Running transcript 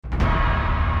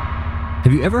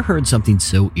Have you ever heard something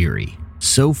so eerie,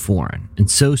 so foreign, and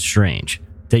so strange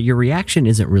that your reaction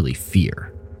isn't really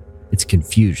fear? It's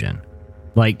confusion.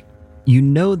 Like, you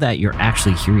know that you're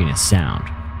actually hearing a sound,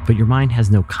 but your mind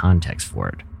has no context for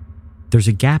it. There's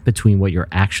a gap between what you're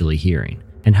actually hearing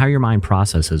and how your mind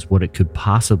processes what it could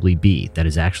possibly be that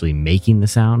is actually making the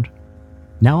sound.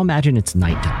 Now imagine it's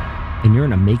nighttime, and you're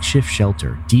in a makeshift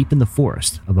shelter deep in the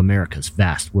forest of America's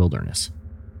vast wilderness.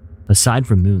 Aside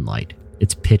from moonlight,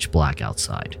 it's pitch black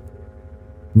outside.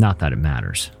 Not that it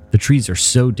matters. The trees are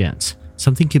so dense,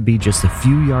 something could be just a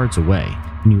few yards away,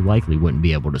 and you likely wouldn't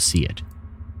be able to see it.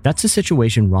 That's the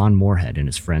situation Ron Moorhead and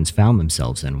his friends found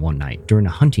themselves in one night during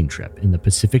a hunting trip in the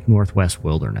Pacific Northwest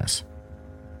wilderness.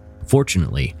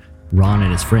 Fortunately, Ron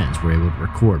and his friends were able to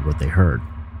record what they heard.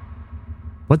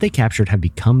 What they captured have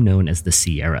become known as the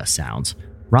Sierra Sounds.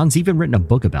 Ron's even written a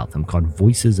book about them called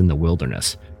Voices in the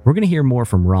Wilderness. We're going to hear more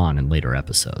from Ron in later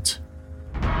episodes.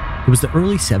 It was the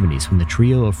early 70s when the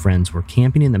trio of friends were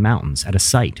camping in the mountains at a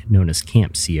site known as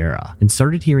Camp Sierra and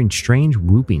started hearing strange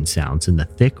whooping sounds in the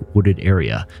thick wooded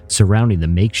area surrounding the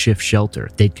makeshift shelter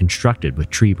they'd constructed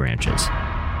with tree branches.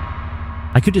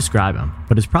 I could describe them,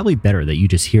 but it's probably better that you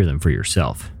just hear them for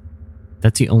yourself.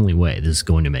 That's the only way this is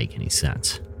going to make any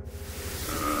sense.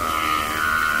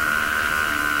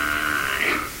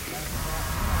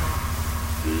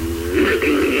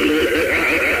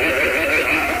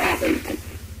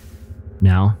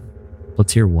 Now,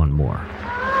 let's hear one more.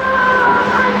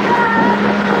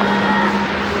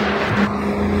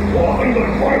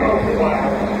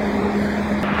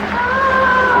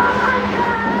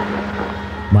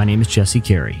 My name is Jesse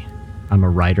Carey. I'm a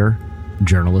writer,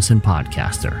 journalist, and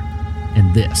podcaster,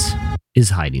 and this is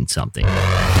Hiding Something.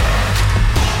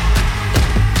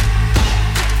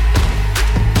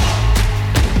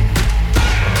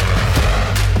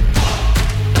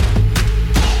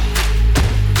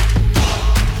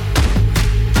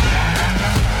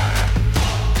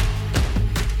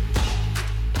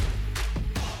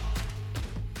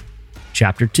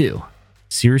 Chapter 2.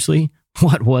 Seriously?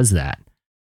 What was that?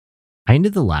 I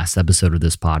ended the last episode of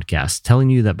this podcast telling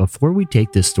you that before we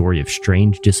take this story of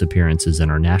strange disappearances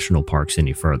in our national parks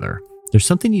any further, there's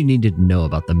something you needed to know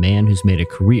about the man who's made a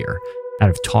career out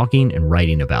of talking and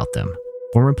writing about them,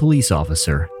 former police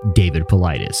officer David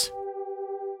Paulides.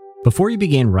 Before he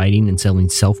began writing and selling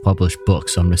self-published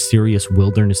books on mysterious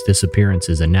wilderness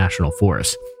disappearances in national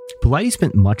forests, Paulides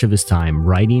spent much of his time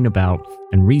writing about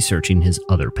and researching his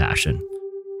other passion.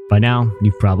 By now,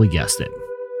 you've probably guessed it.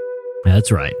 That's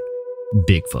right,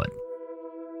 Bigfoot.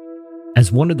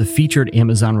 As one of the featured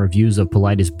Amazon reviews of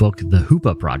Paulides' book, The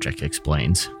Hoopa Project,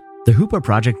 explains, The Hoopa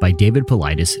Project by David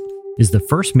Paulides is the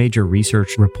first major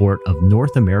research report of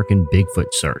North American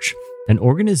Bigfoot Search, an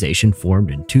organization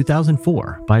formed in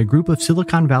 2004 by a group of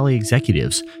Silicon Valley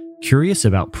executives curious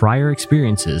about prior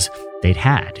experiences they'd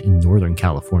had in Northern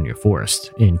California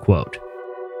forests, end quote.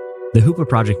 The Hoopa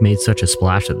Project made such a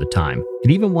splash at the time,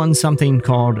 it even won something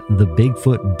called the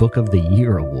Bigfoot Book of the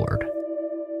Year Award.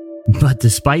 But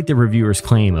despite the reviewer's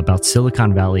claim about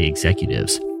Silicon Valley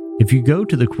executives, if you go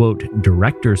to the quote,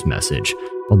 director's message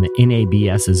on the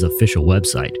NABS's official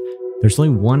website, there's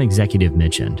only one executive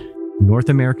mentioned, North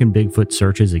American Bigfoot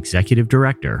Search's executive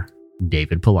director,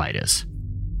 David Paulides.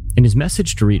 In his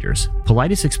message to readers,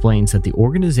 Paulides explains that the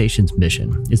organization's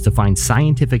mission is to find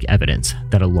scientific evidence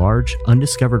that a large,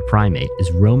 undiscovered primate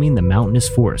is roaming the mountainous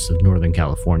forests of Northern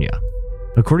California.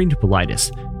 According to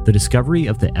Paulides, the discovery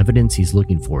of the evidence he's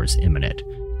looking for is imminent.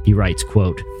 He writes,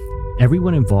 quote,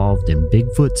 Everyone involved in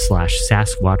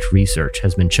Bigfoot/Sasquatch research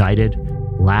has been chided,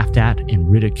 laughed at,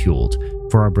 and ridiculed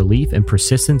for our belief and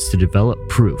persistence to develop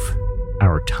proof.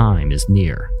 Our time is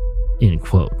near, end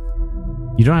quote.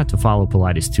 You don't have to follow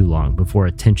Paulides too long before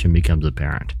a tension becomes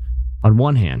apparent. On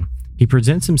one hand, he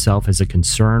presents himself as a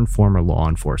concerned former law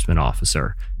enforcement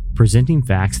officer, presenting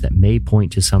facts that may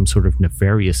point to some sort of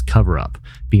nefarious cover-up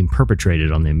being perpetrated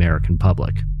on the American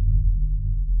public.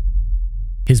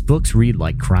 His books read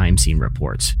like crime scene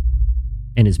reports,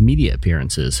 and his media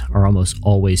appearances are almost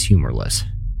always humorless.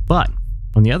 But,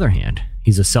 on the other hand,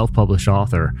 he's a self-published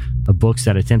author of books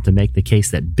that attempt to make the case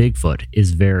that Bigfoot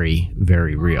is very,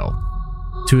 very real.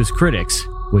 To his critics,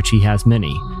 which he has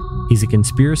many, he's a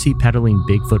conspiracy-peddling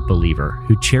Bigfoot believer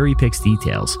who cherry-picks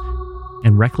details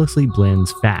and recklessly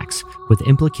blends facts with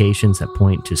implications that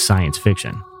point to science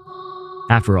fiction.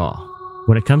 After all,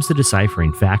 when it comes to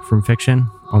deciphering fact from fiction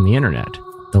on the internet,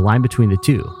 the line between the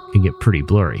two can get pretty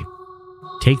blurry.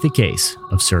 Take the case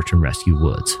of Search and Rescue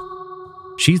Woods.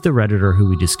 She's the Redditor who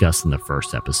we discussed in the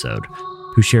first episode,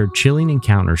 who shared chilling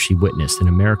encounters she witnessed in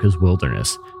America's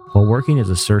wilderness while working as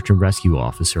a search and rescue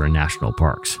officer in national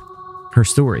parks. Her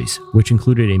stories, which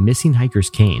included a missing hiker's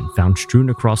cane found strewn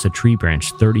across a tree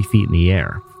branch 30 feet in the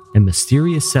air, and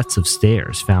mysterious sets of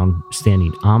stairs found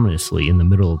standing ominously in the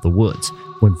middle of the woods,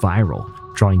 went viral,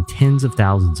 drawing tens of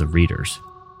thousands of readers.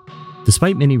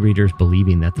 Despite many readers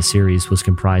believing that the series was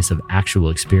comprised of actual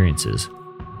experiences,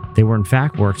 they were in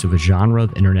fact works of a genre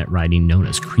of internet writing known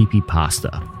as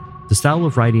creepypasta. The style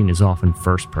of writing is often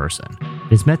first person.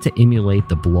 It's meant to emulate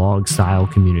the blog-style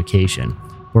communication,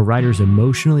 where writers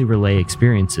emotionally relay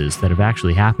experiences that have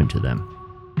actually happened to them.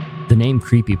 The name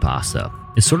creepypasta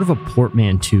is sort of a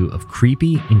portmanteau of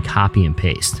creepy and copy and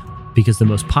paste, because the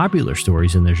most popular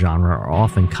stories in the genre are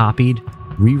often copied,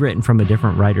 rewritten from a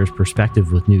different writer's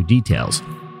perspective with new details,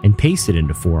 and pasted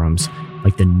into forums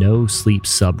like the No Sleep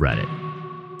subreddit.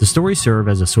 The stories serve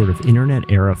as a sort of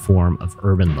internet-era form of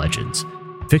urban legends,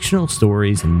 fictional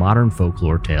stories and modern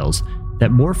folklore tales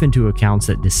that morph into accounts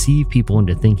that deceive people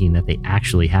into thinking that they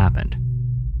actually happened.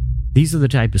 These are the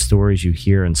type of stories you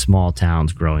hear in small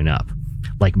towns growing up,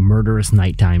 like murderous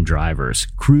nighttime drivers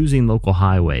cruising local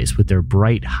highways with their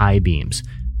bright high beams,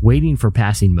 waiting for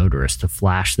passing motorists to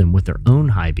flash them with their own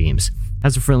high beams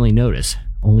as a friendly notice,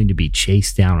 only to be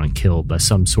chased down and killed by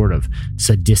some sort of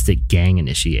sadistic gang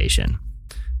initiation.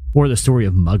 Or the story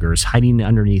of muggers hiding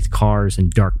underneath cars in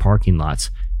dark parking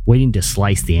lots, waiting to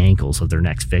slice the ankles of their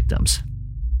next victims.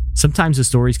 Sometimes the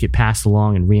stories get passed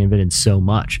along and reinvented so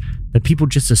much that people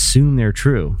just assume they're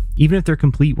true, even if they're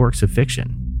complete works of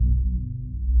fiction.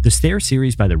 The Stare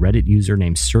series by the Reddit user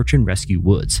named Search and Rescue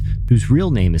Woods, whose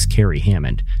real name is Carrie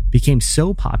Hammond, became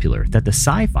so popular that the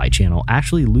Sci-Fi Channel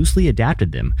actually loosely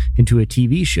adapted them into a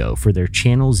TV show for their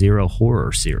Channel Zero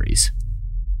horror series.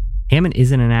 Hammond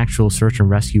isn't an actual search and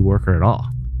rescue worker at all.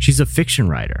 She's a fiction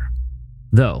writer.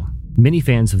 Though, many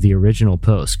fans of the original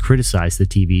post criticized the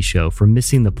TV show for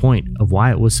missing the point of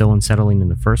why it was so unsettling in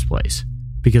the first place.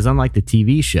 Because unlike the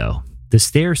TV show, the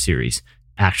Stare series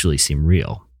actually seemed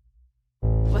real.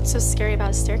 What's so scary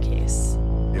about a staircase?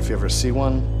 If you ever see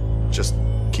one, just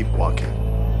keep walking.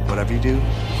 Whatever you do,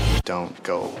 don't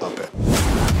go up it.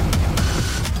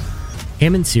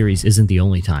 Hammond's series isn't the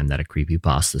only time that a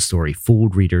creepypasta story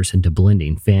fooled readers into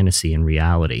blending fantasy and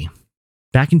reality.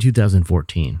 Back in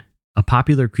 2014, a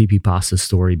popular creepypasta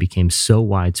story became so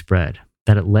widespread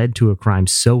that it led to a crime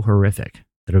so horrific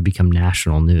that it would become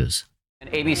national news. An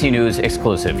ABC News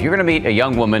exclusive. You're going to meet a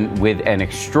young woman with an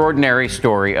extraordinary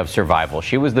story of survival.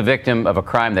 She was the victim of a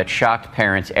crime that shocked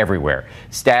parents everywhere.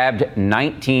 Stabbed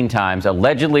 19 times,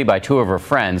 allegedly by two of her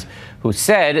friends, who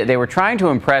said they were trying to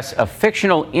impress a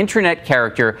fictional internet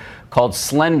character called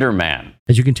Slender Man.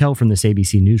 As you can tell from this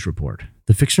ABC News report,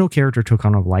 the fictional character took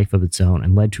on a life of its own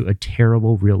and led to a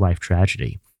terrible real-life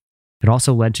tragedy. It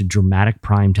also led to dramatic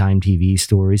primetime TV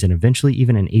stories and eventually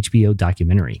even an HBO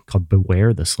documentary called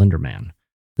Beware the Slender Man.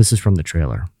 This is from the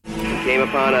trailer. Came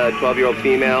upon a 12-year-old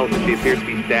female. She appears to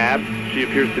be stabbed. She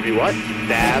appears to be what?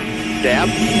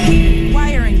 Stabbed.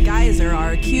 Wire and Geyser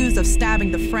are accused of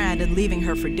stabbing the friend and leaving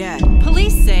her for dead.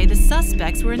 Police say the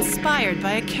suspects were inspired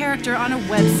by a character on a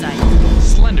website.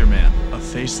 Slender Man, a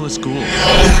faceless ghoul.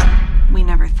 We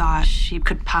never thought she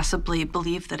could possibly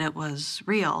believe that it was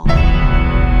real.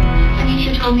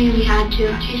 Anisha told me we had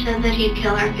to. She said that he'd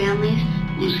kill our families.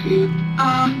 Who's he?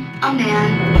 A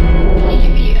man. He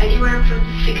can be anywhere from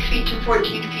 6 feet to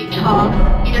 14 feet tall.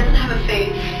 He doesn't have a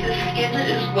face. His skin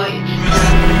is white.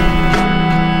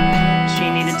 She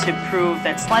needed to prove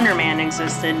that Slender Man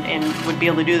existed and would be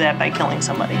able to do that by killing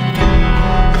somebody.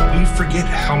 We forget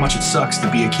how much it sucks to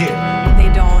be a kid.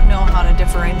 They don't know how to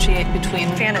differentiate between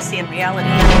fantasy and reality.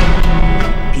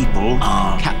 People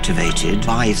are captivated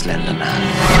by Slender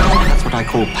Man. That's what I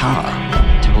call power.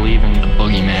 To believe in the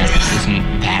boogeyman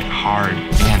isn't that hard,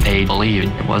 and they believed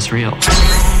it was real.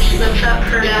 She lifts up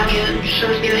her bag and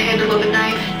shows me the handle of a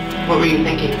knife. What were you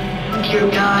thinking?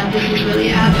 Dear God, this is really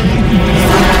happening.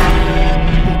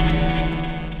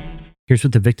 Here's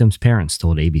what the victim's parents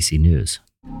told ABC News.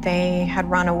 They had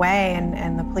run away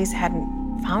and the police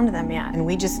hadn't found them yet. And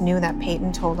we just knew that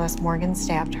Peyton told us Morgan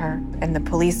stabbed her and the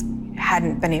police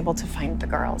hadn't been able to find the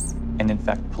girls. And in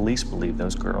fact, police believe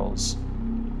those girls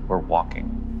were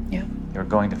walking. Yeah. They were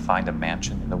going to find a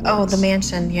mansion in the woods. Oh, the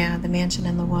mansion, yeah, the mansion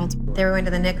in the woods. They were going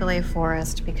to the Nicolet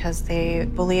Forest because they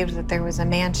believed that there was a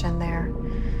mansion there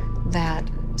that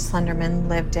Slenderman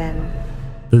lived in.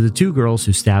 Though the two girls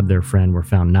who stabbed their friend were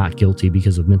found not guilty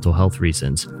because of mental health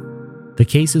reasons, the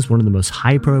case is one of the most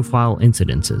high-profile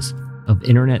incidences of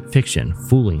internet fiction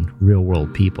fooling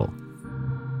real-world people.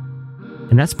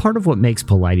 And that's part of what makes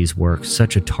Paulides' work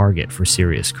such a target for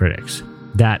serious critics.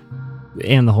 That,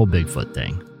 and the whole Bigfoot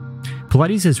thing.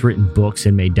 Paulides has written books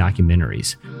and made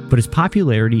documentaries, but his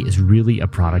popularity is really a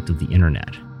product of the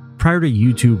internet. prior to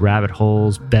YouTube rabbit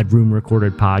holes, bedroom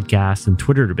recorded podcasts, and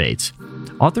Twitter debates,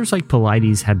 authors like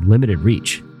Paulides had limited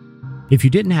reach. If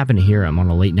you didn't happen to hear him on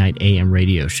a late-night AM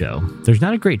radio show, there's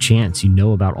not a great chance you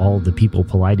know about all of the people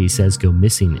Paulides says go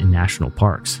missing in national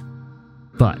parks.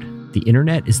 But the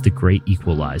internet is the great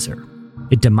equalizer.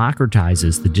 It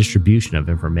democratizes the distribution of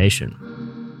information.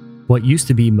 What used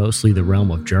to be mostly the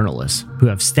realm of journalists, who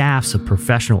have staffs of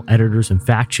professional editors and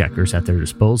fact-checkers at their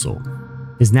disposal,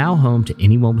 is now home to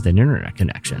anyone with an internet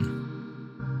connection.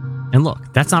 And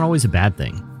look, that's not always a bad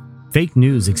thing. Fake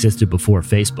news existed before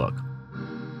Facebook,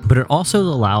 but it also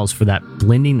allows for that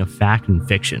blending of fact and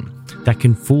fiction that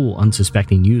can fool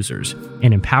unsuspecting users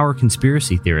and empower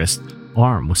conspiracy theorists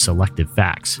armed with selective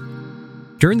facts.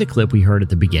 During the clip we heard at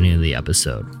the beginning of the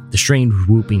episode, the strange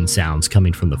whooping sounds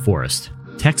coming from the forest,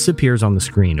 text appears on the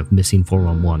screen of Missing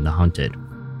 411 The Hunted.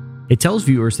 It tells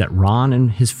viewers that Ron and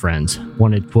his friends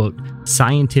wanted, quote,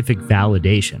 scientific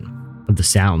validation of the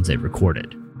sounds they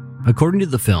recorded. According to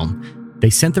the film, they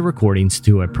sent the recordings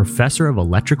to a professor of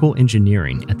electrical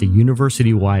engineering at the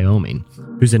University of Wyoming,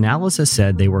 whose analysis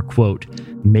said they were, quote,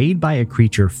 made by a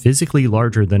creature physically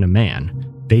larger than a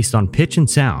man, based on pitch and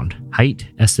sound, height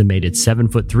estimated 7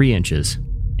 foot 3 inches,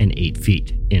 and 8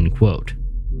 feet, end quote.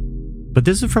 But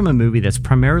this is from a movie that's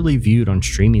primarily viewed on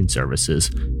streaming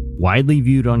services, widely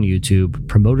viewed on YouTube,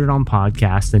 promoted on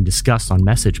podcasts, and discussed on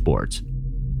message boards.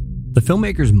 The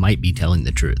filmmakers might be telling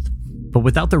the truth, but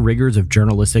without the rigors of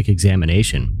journalistic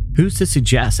examination, who's to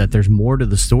suggest that there's more to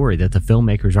the story that the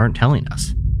filmmakers aren't telling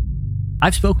us?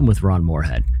 I've spoken with Ron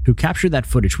Morehead, who captured that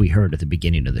footage we heard at the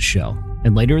beginning of the show,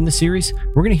 and later in the series,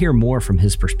 we're going to hear more from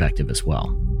his perspective as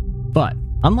well. But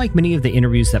unlike many of the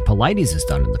interviews that Paulides has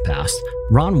done in the past,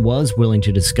 Ron was willing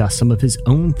to discuss some of his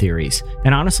own theories,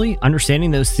 and honestly,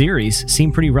 understanding those theories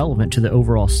seemed pretty relevant to the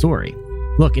overall story.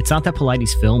 Look, it's not that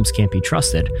Paulides' films can't be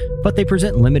trusted, but they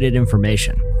present limited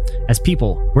information. As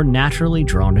people, we're naturally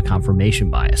drawn to confirmation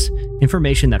bias,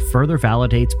 information that further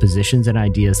validates positions and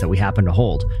ideas that we happen to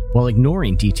hold, while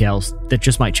ignoring details that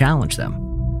just might challenge them.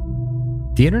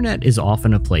 The internet is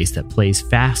often a place that plays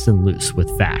fast and loose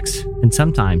with facts, and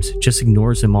sometimes just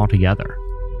ignores them altogether.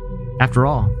 After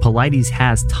all, Paulides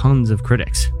has tons of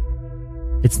critics.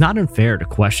 It's not unfair to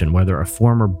question whether a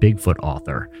former Bigfoot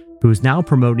author, who is now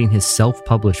promoting his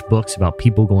self-published books about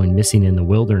people going missing in the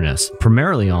wilderness,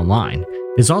 primarily online,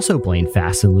 is also playing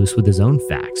fast and loose with his own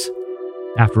facts.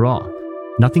 After all,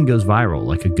 nothing goes viral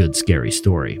like a good scary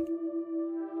story.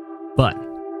 But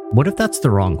what if that's the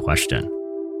wrong question?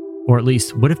 Or at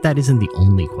least, what if that isn't the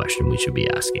only question we should be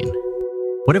asking?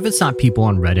 What if it's not people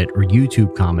on Reddit or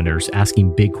YouTube commenters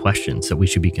asking big questions that we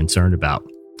should be concerned about?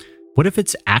 What if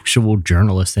it's actual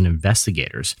journalists and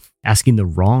investigators asking the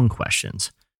wrong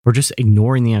questions, or just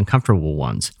ignoring the uncomfortable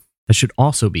ones that should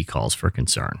also be cause for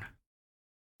concern?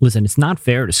 Listen, it's not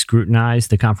fair to scrutinize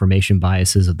the confirmation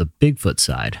biases of the Bigfoot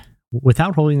side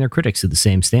without holding their critics to the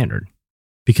same standard.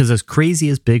 Because as crazy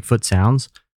as Bigfoot sounds,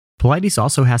 Paulides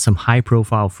also has some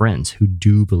high-profile friends who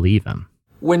do believe him.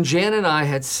 When Jan and I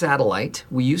had satellite,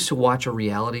 we used to watch a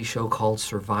reality show called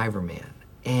Survivor Man.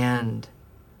 And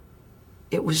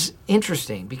it was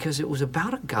interesting because it was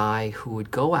about a guy who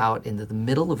would go out into the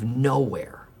middle of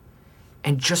nowhere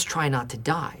and just try not to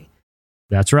die.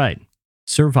 That's right,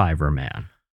 Survivor Man.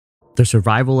 The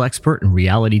survival expert and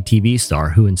reality TV star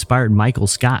who inspired Michael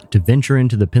Scott to venture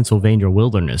into the Pennsylvania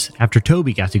wilderness after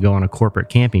Toby got to go on a corporate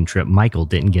camping trip Michael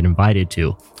didn't get invited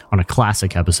to on a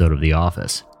classic episode of The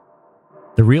Office.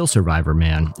 The real Survivor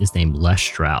Man is named Les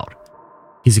Stroud.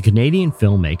 He's a Canadian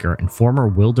filmmaker and former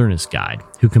wilderness guide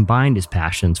who combined his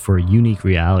passions for a unique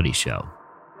reality show.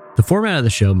 The format of the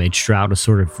show made Stroud a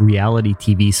sort of reality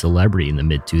TV celebrity in the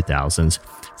mid-2000s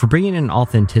for bringing in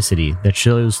authenticity that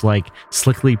shows like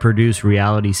slickly produced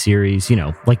reality series,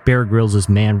 like Bear Grylls'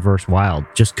 Man vs. Wild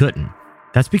just couldn't.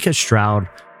 That's because Stroud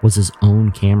was his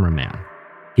own cameraman.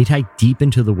 He'd hike deep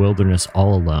into the wilderness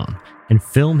all alone and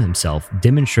film himself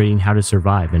demonstrating how to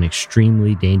survive in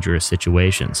extremely dangerous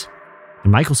situations.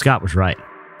 And Michael Scott was right.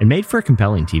 It made for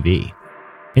compelling TV.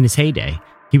 In his heyday,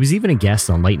 he was even a guest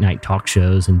on late-night talk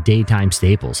shows and daytime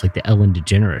staples like The Ellen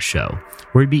DeGeneres Show,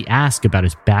 where he'd be asked about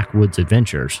his backwoods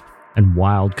adventures and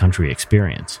wild country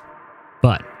experience.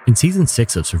 But in Season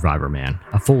 6 of Survivor Man,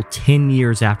 a full 10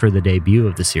 years after the debut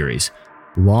of the series,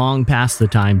 long past the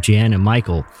time Jan and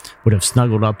Michael would have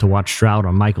snuggled up to watch Stroud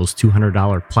on Michael's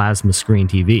 $200 plasma screen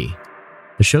TV,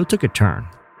 the show took a turn.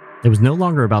 It was no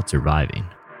longer about surviving.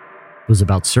 It was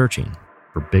about searching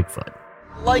for Bigfoot.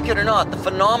 Like it or not, the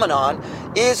phenomenon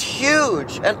is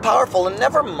huge and powerful, and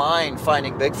never mind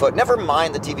finding Bigfoot, never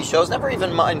mind the TV shows, never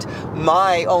even mind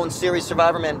my own series,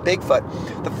 Survivorman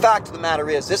Bigfoot. The fact of the matter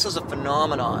is, this is a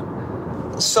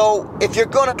phenomenon. So if you're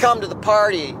going to come to the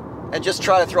party and just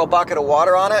try to throw a bucket of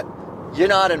water on it, you're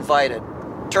not invited.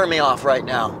 Turn me off right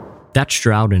now. That's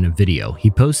Stroud in a video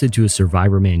he posted to his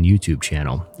Survivorman YouTube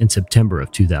channel in September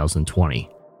of 2020.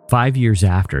 5 years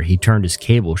after he turned his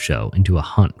cable show into a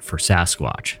hunt for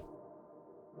Sasquatch.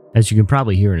 As you can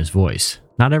probably hear in his voice,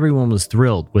 not everyone was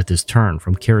thrilled with his turn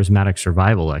from charismatic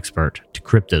survival expert to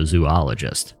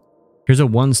cryptozoologist. Here's a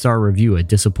 1-star review a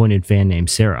disappointed fan named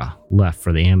Sarah left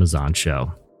for the Amazon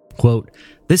show. Quote,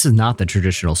 "This is not the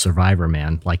traditional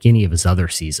Survivorman like any of his other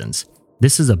seasons.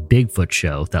 This is a Bigfoot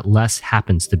show that Les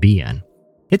happens to be in.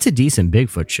 It's a decent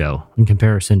Bigfoot show in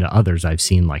comparison to others I've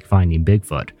seen like Finding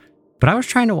Bigfoot. But I was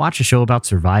trying to watch a show about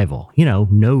survival. You know,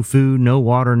 no food, no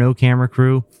water, no camera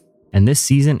crew. And this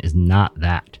season is not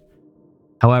that."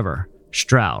 However,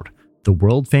 Stroud, the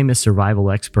world-famous survival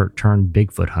expert turned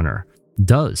Bigfoot hunter,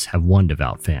 does have one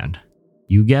devout fan.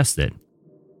 You guessed it,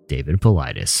 David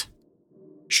Paulides.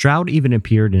 Stroud even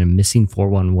appeared in a Missing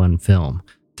 411 film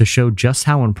to show just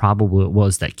how improbable it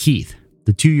was that Keith,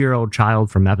 the 2-year-old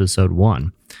child from episode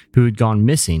 1, who had gone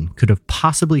missing, could have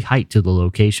possibly hiked to the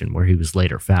location where he was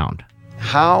later found.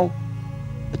 How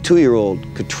a 2-year-old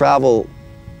could travel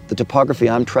the topography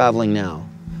I'm traveling now,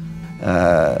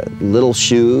 little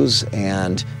shoes,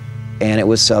 and it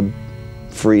was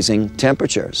sub-freezing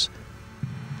temperatures,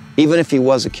 even if he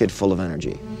was a kid full of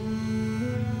energy.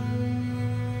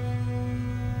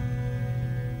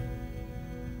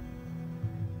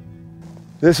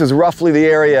 This is roughly the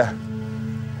area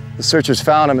the searchers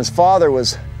found him. His father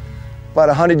was about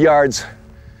 100 yards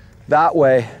that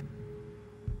way.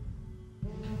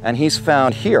 And he's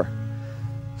found here,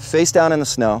 face down in the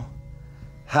snow,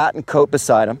 hat and coat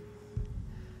beside him.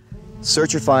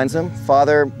 Searcher finds him.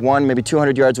 Father, maybe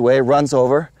 200 yards away, runs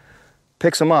over,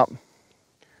 picks him up,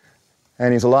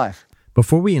 and he's alive.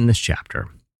 Before we end this chapter,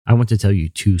 I want to tell you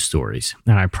 2 stories,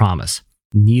 and I promise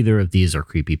neither of these are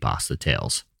creepypasta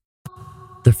tales.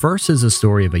 The first is a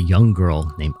story of a young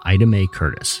girl named Ida Mae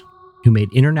Curtis, who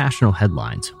made international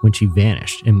headlines when she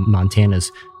vanished in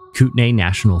Montana's Kootenai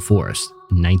National Forest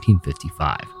in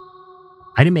 1955.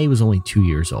 Ida Mae was only 2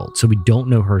 years old, so we don't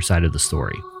know her side of the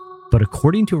story. But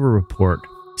according to a report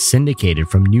syndicated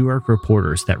from New York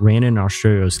reporters that ran in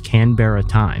Australia's Canberra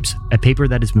Times, a paper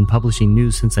that has been publishing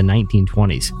news since the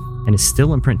 1920s and is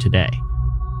still in print today,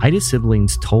 Ida's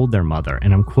siblings told their mother,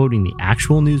 and I'm quoting the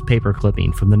actual newspaper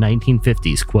clipping from the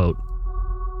 1950s, quote,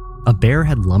 "A bear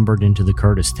had lumbered into the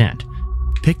Curtis tent,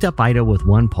 picked up Ida with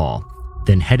one paw,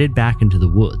 then headed back into the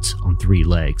woods on 3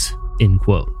 legs," end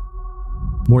quote.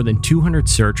 More than 200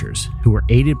 searchers, who were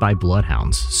aided by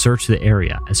bloodhounds, searched the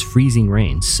area as freezing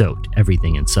rain soaked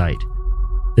everything in sight.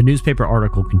 The newspaper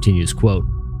article continues, quote,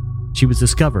 "She was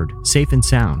discovered, safe and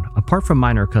sound, apart from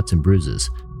minor cuts and bruises,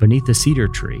 beneath a cedar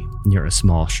tree near a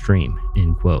small stream,"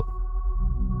 end quote.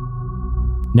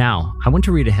 Now, I want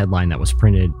to read a headline that was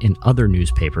printed in other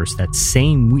newspapers that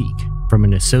same week from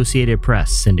an Associated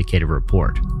Press syndicated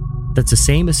report. That's the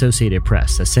same Associated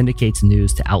Press that syndicates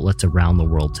news to outlets around the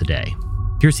world today.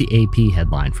 Here's the AP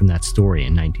headline from that story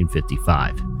in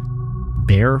 1955.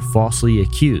 "Bear falsely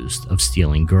accused of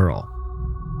stealing girl."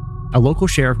 A local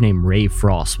sheriff named Ray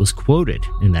Frost was quoted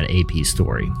in that AP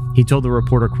story. He told the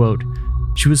reporter, quote,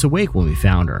 "She was awake when we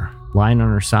found her, lying on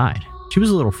her side. She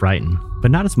was a little frightened,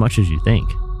 but not as much as you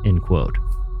think," end quote.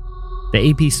 The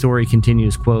AP story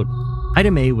continues, quote,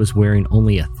 "Ida Mae was wearing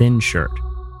only a thin shirt,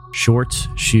 shorts,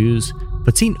 shoes,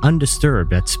 but seemed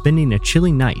undisturbed at spending a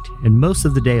chilly night and most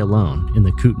of the day alone in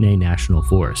the Kootenai National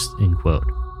Forest," end quote.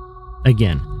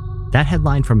 Again, that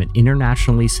headline from an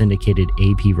internationally syndicated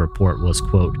AP report was,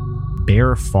 quote,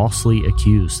 "Bear falsely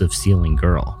accused of stealing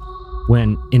girl,"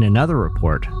 when in another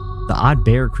report, the odd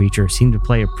bear creature seemed to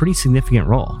play a pretty significant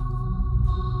role.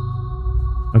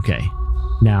 Okay,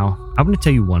 now I'm going to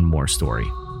tell you one more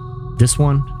story. This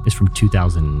one is from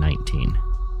 2019.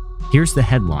 Here's the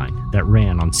headline that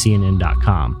ran on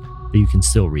CNN.com that you can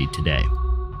still read today.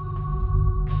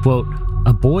 Quote,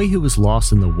 "A boy who was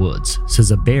lost in the woods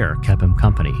says a bear kept him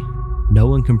company. No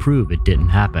one can prove it didn't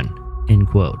happen," end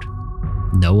quote.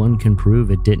 No one can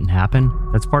prove it didn't happen?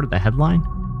 That's part of the headline?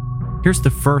 Here's the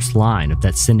first line of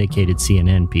that syndicated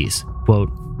CNN piece.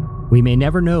 Quote, "We may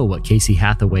never know what Casey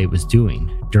Hathaway was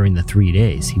doing during the 3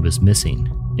 days he was missing,"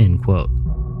 end quote.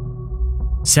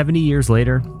 70 years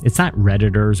later, it's not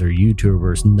Redditors or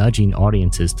YouTubers nudging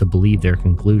audiences to believe their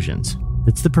conclusions.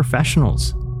 It's the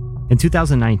professionals. In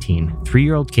 2019,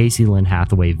 3-year-old Casey Lynn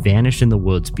Hathaway vanished in the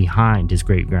woods behind his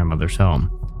great-grandmother's home.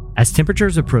 As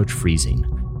temperatures approached freezing,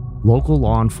 local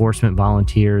law enforcement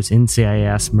volunteers,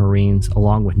 NCIS, Marines,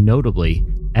 along with notably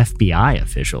FBI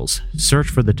officials, searched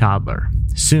for the toddler.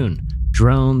 Soon,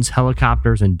 drones,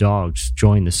 helicopters, and dogs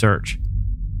joined the search.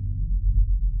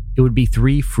 It would be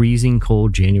 3 freezing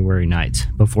cold January nights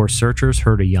before searchers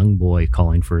heard a young boy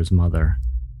calling for his mother.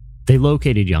 They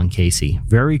located young Casey,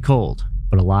 very cold,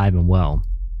 but alive and well.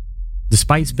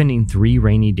 Despite spending 3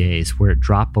 rainy days where it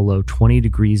dropped below 20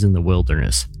 degrees in the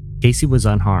wilderness, Casey was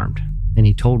unharmed, and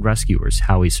he told rescuers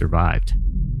how he survived.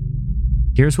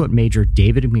 Here's what Major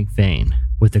David McVeigh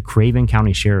with the Craven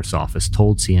County Sheriff's Office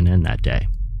told CNN that day.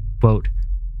 Quote,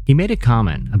 "He made a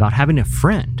comment about having a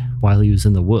friend while he was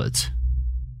in the woods.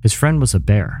 His friend was a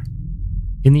bear.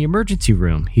 In the emergency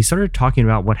room, he started talking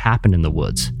about what happened in the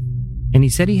woods, and he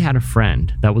said he had a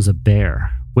friend that was a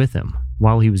bear with him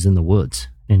while he was in the woods,"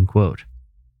 end quote.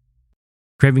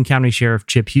 Craven County Sheriff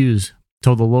Chip Hughes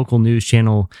told the local news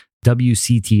channel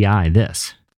WCTI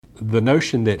this. The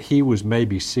notion that he was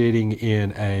maybe sitting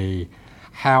in a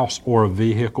house or a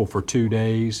vehicle for 2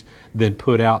 days, then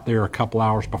put out there a couple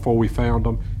hours before we found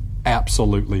him,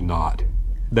 absolutely not.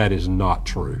 That is not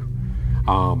true.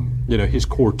 His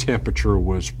core temperature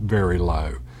was very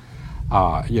low.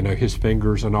 His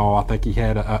fingers and all, I think he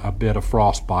had a bit of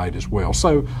frostbite as well.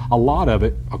 So a lot of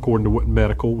it, according to what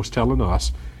medical was telling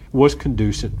us, was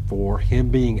conducive for him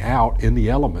being out in the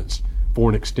elements for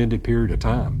an extended period of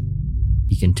time.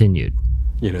 He continued.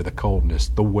 The coldness,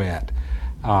 the wet,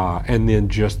 and then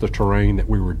just the terrain that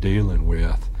we were dealing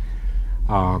with.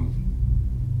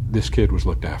 This kid was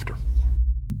looked after.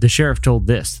 The sheriff told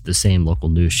this to the same local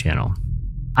news channel.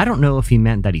 "I don't know if he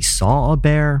meant that he saw a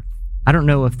bear. I don't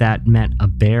know if that meant a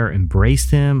bear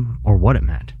embraced him or what it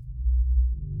meant.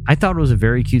 I thought it was a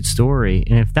very cute story,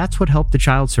 and if that's what helped the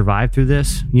child survive through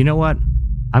this, you know what?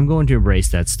 I'm going to embrace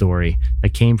that story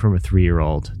that came from a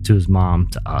 3-year-old to his mom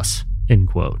to us," end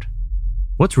quote.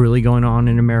 What's really going on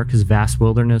in America's vast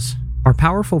wilderness? Are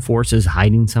powerful forces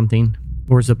hiding something?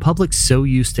 Or is the public so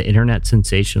used to internet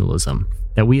sensationalism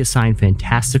that we assign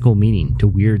fantastical meaning to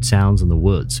weird sounds in the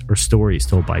woods or stories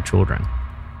told by children?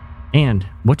 And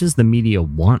what does the media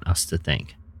want us to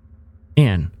think?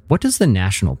 And what does the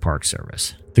National Park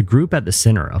Service, the group at the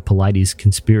center of Paulides'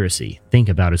 conspiracy, think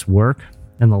about his work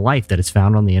and the life that is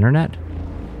found on the internet?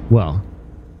 Well,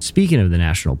 speaking of the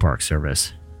National Park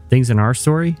Service, things in our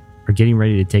story are getting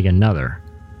ready to take another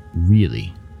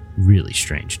really, really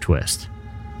strange twist.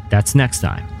 That's next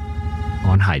time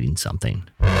on Hiding Something.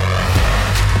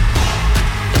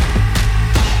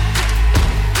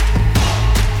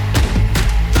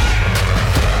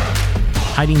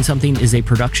 Hiding Something is a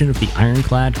production of the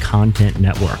Ironclad Content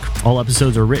Network. All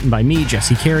episodes are written by me,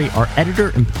 Jesse Carey. Our editor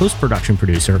and post-production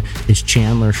producer is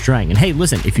Chandler Strang. And hey,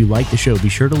 listen, if you like the show, be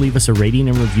sure to leave us a rating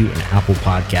and review in Apple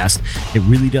Podcast. It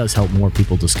really does help more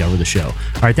people discover the show.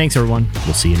 All right, thanks, everyone.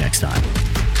 We'll see you next time.